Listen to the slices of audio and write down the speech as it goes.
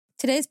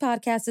Today's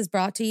podcast is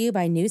brought to you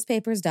by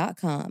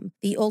Newspapers.com,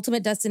 the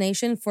ultimate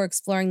destination for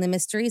exploring the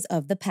mysteries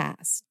of the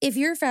past. If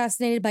you're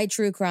fascinated by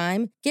true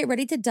crime, get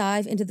ready to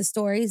dive into the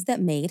stories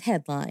that made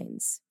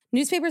headlines.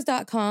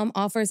 Newspapers.com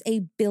offers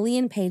 1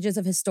 billion pages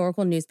of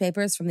historical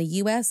newspapers from the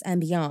U.S.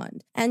 and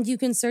beyond, and you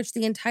can search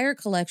the entire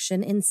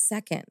collection in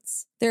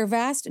seconds. Their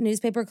vast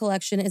newspaper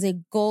collection is a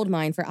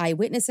goldmine for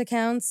eyewitness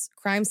accounts,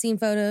 crime scene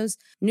photos,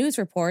 news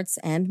reports,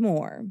 and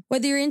more.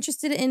 Whether you're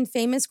interested in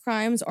famous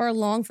crimes or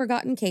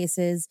long-forgotten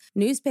cases,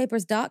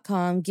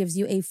 Newspapers.com gives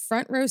you a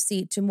front row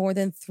seat to more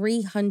than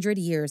 300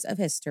 years of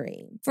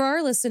history. For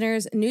our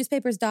listeners,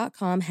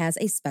 Newspapers.com has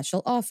a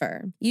special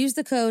offer. Use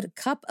the code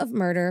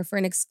CUPOFMURDER for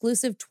an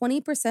exclusive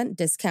 20%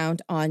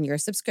 discount on your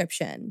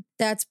subscription.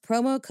 That's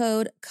promo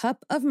code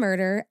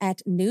CUPOFMURDER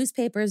at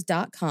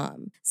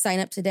Newspapers.com. Sign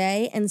up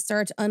today and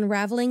start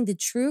unraveling the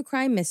true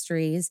crime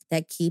mysteries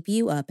that keep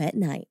you up at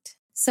night.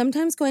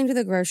 Sometimes going to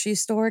the grocery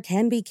store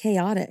can be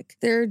chaotic.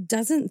 There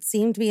doesn't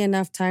seem to be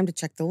enough time to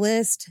check the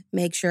list,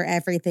 make sure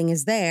everything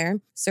is there,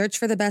 search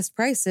for the best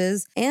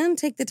prices, and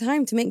take the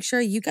time to make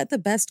sure you get the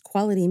best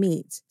quality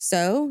meat.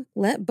 So,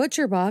 let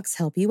ButcherBox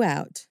help you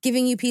out.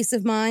 Giving you peace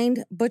of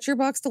mind,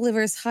 ButcherBox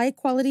delivers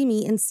high-quality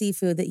meat and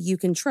seafood that you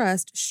can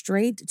trust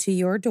straight to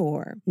your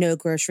door. No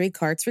grocery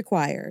carts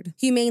required.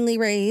 Humanely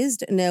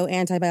raised, no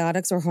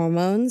antibiotics or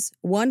hormones,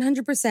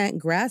 100%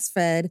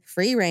 grass-fed,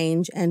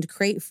 free-range, and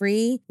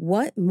crate-free.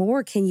 What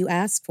more can you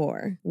ask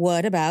for?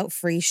 What about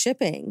free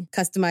shipping,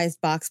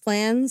 customized box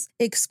plans,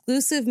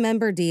 exclusive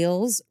member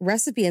deals,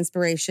 recipe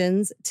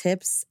inspirations,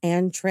 tips,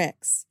 and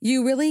tricks?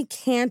 You really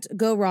can't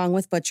go wrong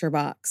with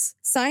ButcherBox.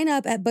 Sign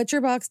up at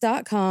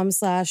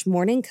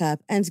butcherbox.com/morningcup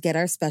and get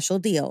our special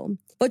deal.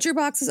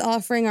 ButcherBox is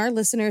offering our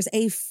listeners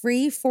a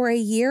free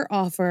for-a-year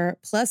offer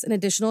plus an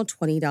additional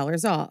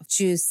 $20 off.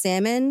 Choose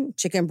salmon,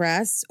 chicken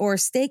breasts, or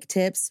steak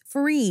tips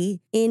free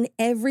in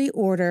every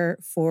order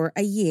for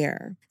a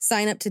year.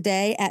 Sign up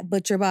today at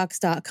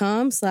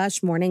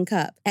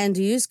butcherbox.com/morningcup and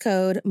use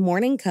code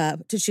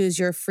morningcup to choose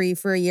your free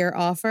for-a-year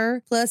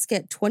offer plus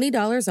get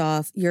 $20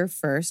 off your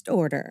first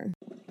order.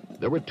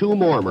 There were 2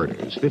 more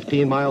murders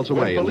 15 miles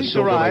away. When police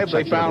arrived,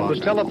 they found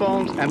the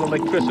telephones and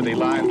electricity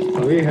lines.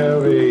 We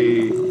have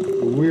a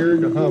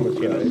weird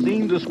homicide. A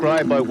scene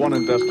described by one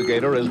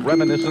investigator as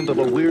reminiscent of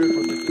a weird...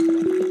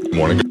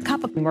 Morning.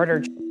 Cup of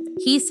murder.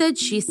 He said,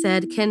 she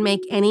said can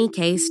make any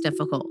case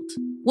difficult.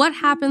 What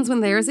happens when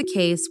there is a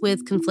case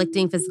with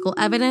conflicting physical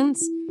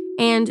evidence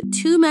and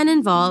 2 men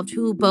involved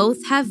who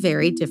both have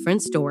very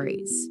different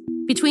stories?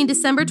 Between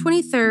December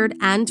 23rd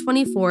and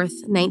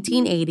 24th,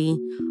 1980,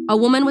 a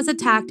woman was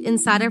attacked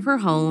inside of her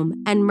home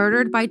and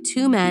murdered by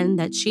 2 men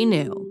that she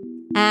knew.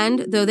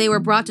 And though they were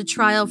brought to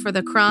trial for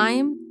the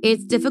crime,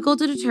 it's difficult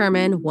to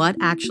determine what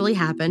actually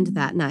happened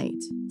that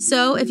night.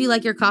 So if you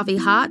like your coffee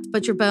hot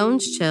but your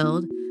bones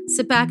chilled,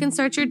 sit back and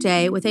start your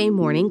day with a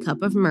morning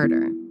cup of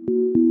murder.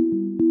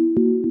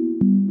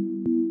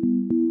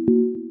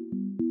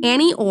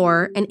 Annie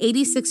Orr, an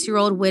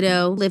 86-year-old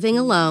widow living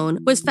alone,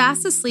 was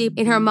fast asleep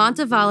in her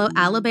Montevallo,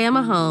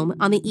 Alabama home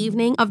on the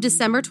evening of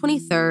December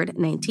 23rd,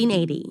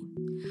 1980.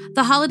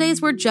 The holidays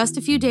were just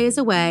a few days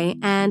away,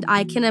 and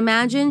I can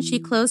imagine she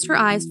closed her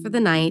eyes for the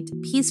night,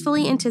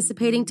 peacefully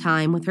anticipating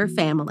time with her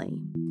family.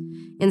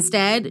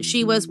 Instead,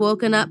 she was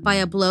woken up by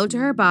a blow to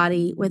her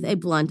body with a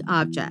blunt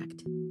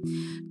object.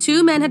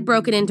 2 men had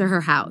broken into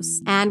her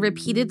house and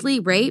repeatedly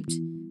raped,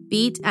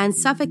 beat, and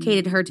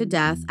suffocated her to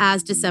death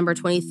as December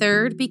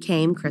 23rd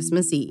became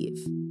Christmas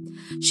Eve.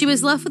 She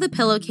was left with a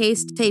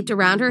pillowcase taped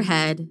around her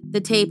head, the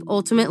tape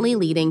ultimately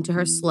leading to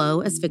her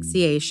slow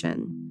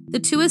asphyxiation. The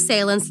 2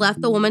 assailants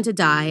left the woman to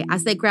die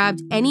as they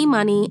grabbed any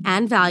money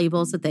and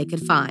valuables that they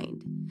could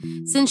find.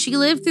 Since she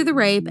lived through the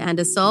rape and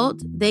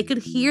assault, they could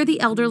hear the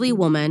elderly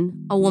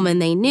woman, a woman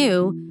they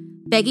knew,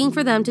 begging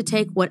for them to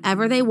take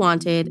whatever they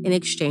wanted in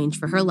exchange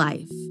for her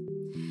life.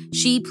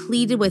 She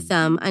pleaded with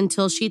them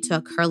until she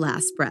took her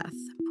last breath.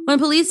 When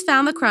police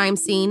found the crime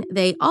scene,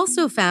 they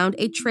also found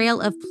a trail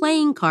of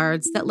playing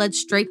cards that led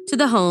straight to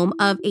the home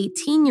of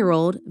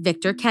 18-year-old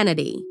Victor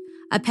Kennedy,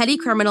 a petty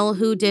criminal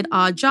who did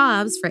odd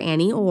jobs for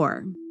Annie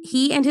Orr.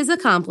 He and his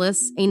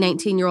accomplice, a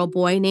 19-year-old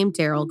boy named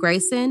Daryl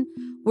Grayson,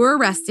 were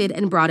arrested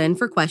and brought in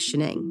for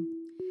questioning.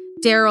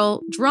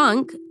 Daryl,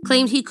 drunk,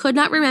 claimed he could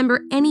not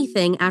remember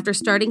anything after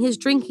starting his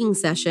drinking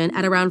session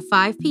at around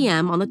 5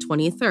 p.m. on the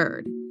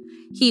 23rd.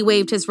 He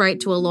waived his right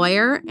to a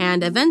lawyer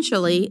and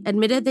eventually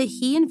admitted that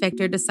he and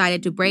Victor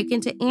decided to break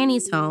into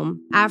Annie's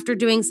home after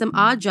doing some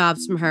odd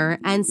jobs from her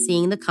and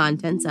seeing the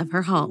contents of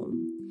her home.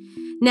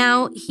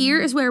 Now, here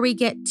is where we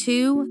get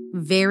 2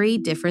 very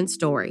different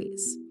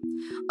stories.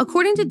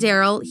 According to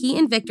Daryl, he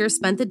and Victor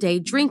spent the day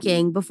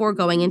drinking before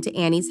going into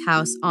Annie's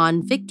house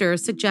on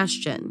Victor's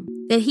suggestion.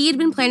 That he had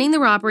been planning the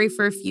robbery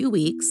for a few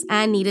weeks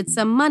and needed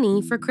some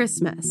money for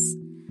Christmas.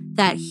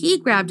 That he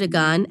grabbed a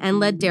gun and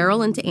led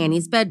Daryl into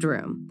Annie's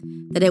bedroom.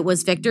 That it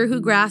was Victor who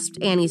grasped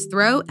Annie's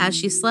throat as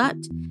she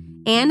slept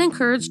and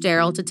encouraged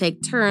Daryl to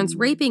take turns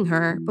raping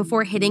her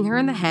before hitting her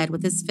in the head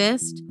with his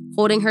fist,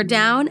 holding her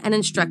down and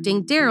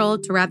instructing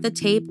Daryl to wrap the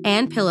tape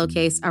and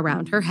pillowcase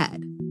around her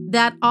head.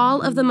 that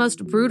all of the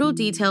most brutal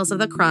details of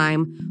the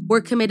crime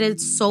were committed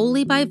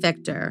solely by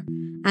Victor,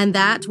 and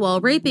that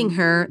while raping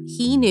her,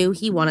 he knew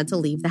he wanted to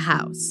leave the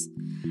house.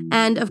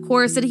 And of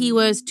course, that he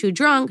was too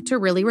drunk to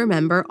really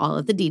remember all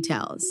of the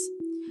details.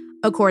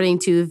 According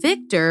to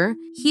Victor,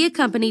 he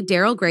accompanied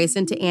Daryl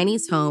Grayson to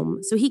Annie's home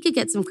so he could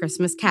get some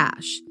Christmas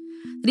cash.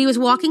 That he was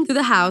walking through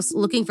the house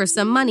looking for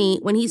some money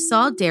when he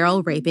saw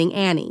Daryl raping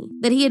Annie.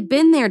 That he had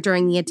been there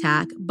during the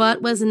attack,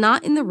 but was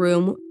not in the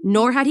room,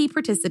 nor had he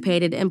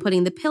participated in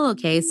putting the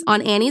pillowcase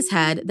on Annie's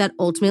head that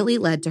ultimately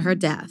led to her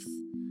death.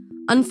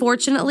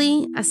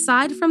 Unfortunately,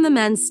 aside from the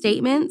men's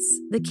statements,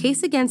 the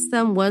case against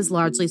them was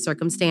largely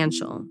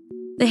circumstantial.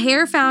 The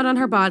hair found on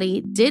her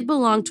body did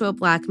belong to a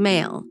black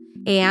male,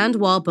 and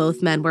while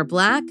both men were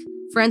black,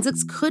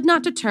 forensics could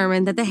not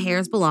determine that the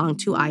hairs belonged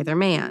to either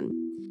man.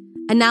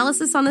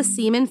 Analysis on the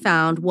semen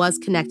found was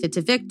connected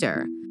to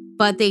Victor,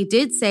 but they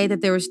did say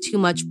that there was too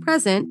much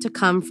present to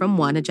come from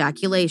one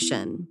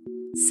ejaculation.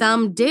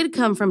 Some did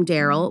come from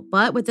Daryl,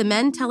 but with the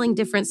men telling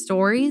different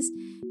stories,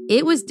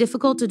 it was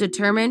difficult to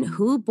determine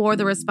who bore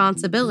the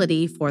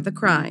responsibility for the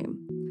crime.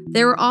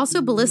 There were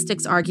also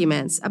ballistics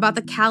arguments about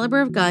the caliber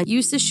of gun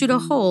used to shoot a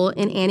hole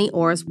in Annie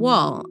Orr's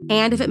wall,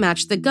 and if it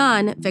matched the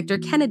gun Victor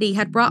Kennedy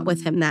had brought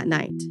with him that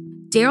night.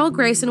 Daryl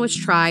Grayson was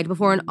tried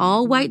before an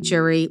all-white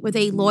jury with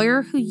a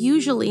lawyer who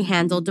usually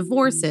handled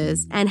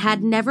divorces and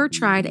had never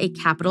tried a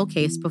capital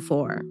case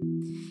before.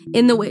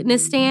 In the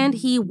witness stand,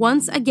 he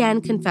once again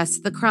confessed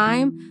to the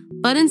crime,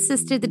 but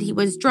insisted that he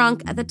was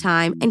drunk at the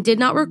time and did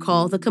not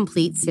recall the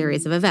complete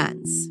series of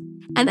events.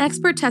 An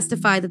expert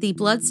testified that the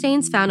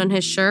bloodstains found on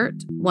his shirt,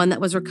 one that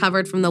was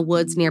recovered from the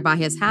woods nearby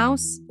his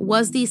house,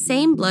 was the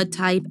same blood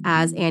type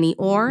as Annie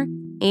Orr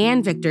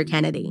and Victor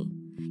Kennedy.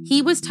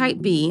 He was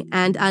type B,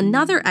 and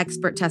another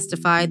expert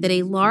testified that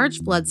a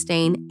large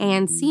bloodstain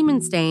and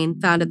semen stain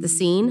found at the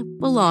scene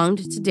belonged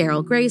to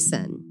Daryl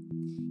Grayson.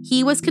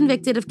 He was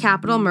convicted of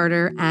capital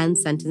murder and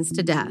sentenced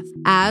to death,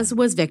 as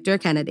was Victor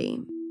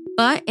Kennedy.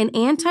 But an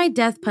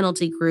anti-death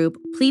penalty group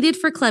pleaded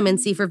for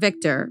clemency for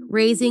Victor,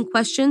 raising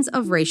questions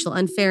of racial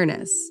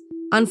unfairness.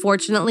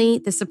 Unfortunately,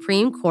 the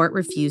Supreme Court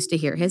refused to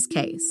hear his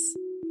case.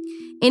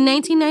 In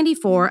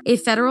 1994, a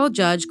federal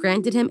judge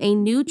granted him a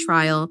new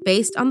trial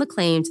based on the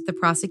claims that the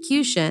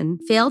prosecution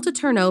failed to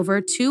turn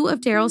over two of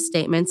Daryl's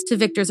statements to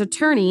Victor's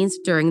attorneys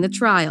during the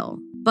trial.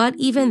 But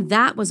even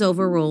that was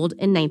overruled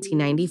in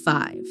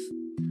 1995.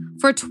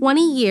 For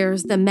 20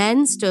 years, the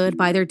men stood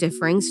by their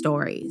differing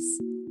stories.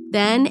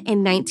 Then,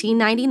 in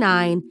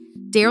 1999,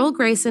 Daryl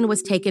Grayson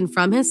was taken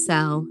from his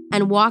cell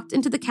and walked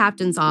into the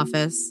captain's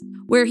office,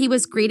 where he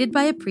was greeted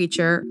by a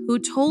preacher who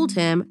told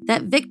him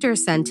that Victor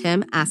sent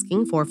him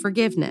asking for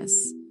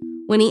forgiveness.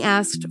 When he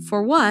asked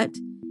for what,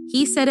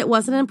 he said it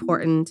wasn't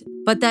important,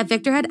 but that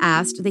Victor had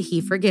asked that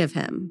he forgive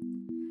him.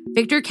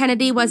 Victor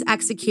Kennedy was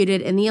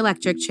executed in the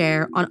electric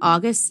chair on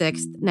August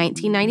 6,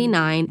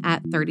 1999,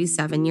 at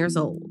 37 years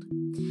old.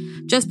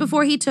 Just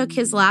before he took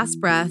his last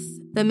breath,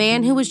 the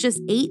man who was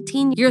just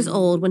 18 years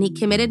old when he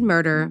committed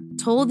murder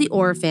told the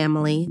Orr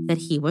family that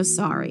he was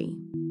sorry.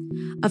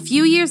 A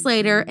few years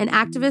later, an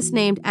activist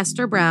named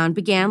Esther Brown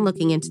began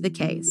looking into the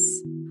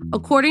case.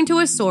 According to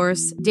a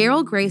source,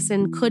 Daryl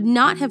Grayson could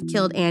not have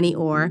killed Annie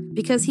Orr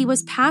because he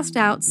was passed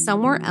out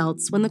somewhere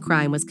else when the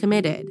crime was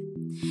committed.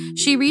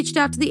 She reached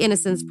out to the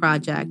Innocence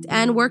Project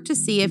and worked to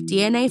see if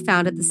DNA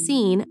found at the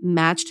scene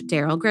matched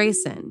Daryl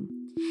Grayson.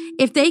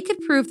 If they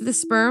could prove that the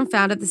sperm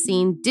found at the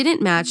scene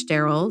didn't match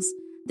Daryl's,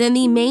 then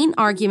the main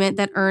argument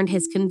that earned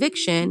his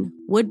conviction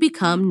would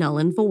become null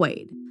and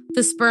void.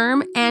 The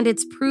sperm and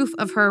its proof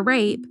of her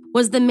rape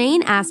was the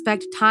main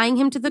aspect tying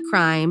him to the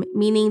crime,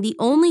 meaning the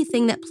only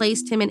thing that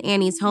placed him in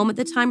Annie's home at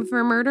the time of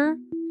her murder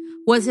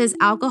was his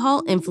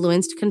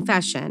alcohol-influenced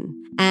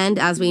confession. And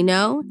as we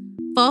know,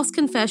 false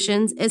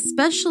confessions,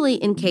 especially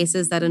in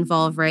cases that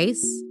involve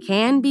race,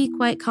 can be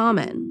quite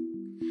common.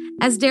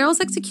 As Daryl's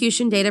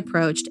execution date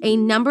approached, a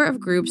number of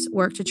groups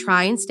worked to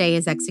try and stay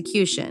his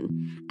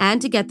execution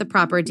and to get the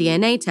proper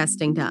DNA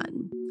testing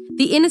done.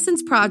 The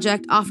Innocence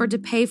Project offered to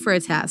pay for a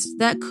test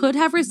that could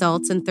have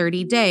results in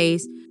 30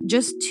 days,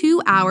 just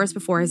 2 hours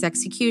before his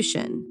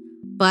execution.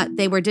 But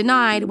they were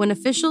denied when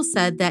officials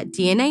said that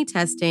DNA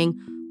testing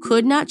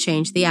could not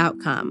change the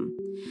outcome.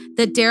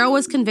 That Daryl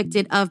was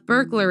convicted of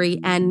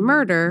burglary and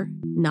murder,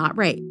 not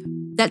rape.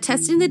 That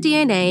testing the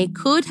DNA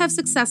could have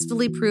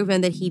successfully proven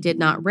that he did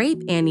not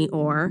rape Annie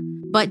Orr,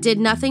 but did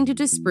nothing to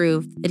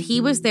disprove that he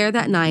was there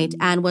that night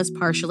and was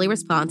partially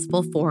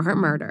responsible for her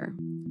murder.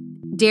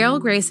 Daryl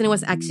Grayson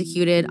was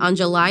executed on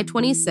July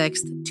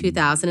 26,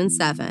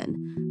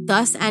 2007,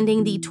 thus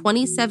ending the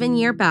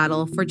 27-year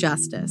battle for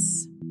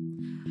justice.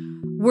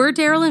 Were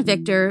Daryl and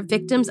Victor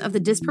victims of the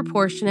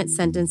disproportionate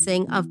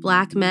sentencing of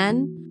Black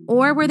men,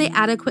 or were they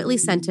adequately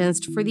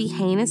sentenced for the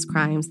heinous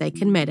crimes they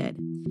committed?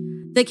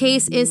 The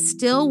case is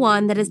still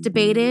one that is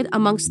debated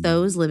amongst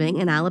those living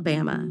in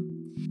Alabama.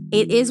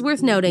 It is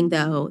worth noting,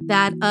 though,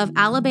 that of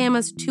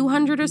Alabama's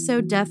 200 or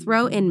so death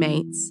row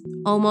inmates,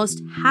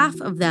 almost half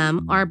of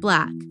them are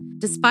Black,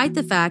 despite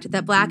the fact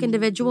that Black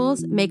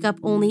individuals make up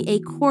only a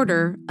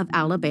quarter of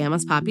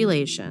Alabama's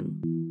population.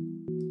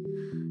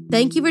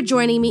 Thank you for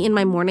joining me in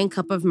my morning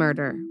cup of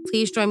murder.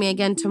 Please join me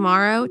again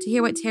tomorrow to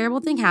hear what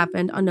terrible thing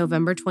happened on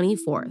November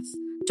 24th.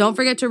 Don't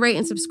forget to rate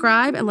and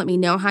subscribe and let me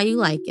know how you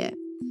like it.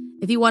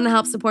 If you want to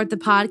help support the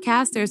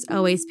podcast, there's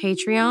always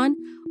Patreon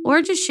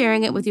or just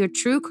sharing it with your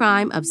true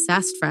crime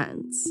obsessed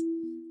friends.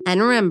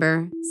 And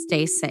remember,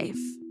 stay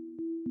safe.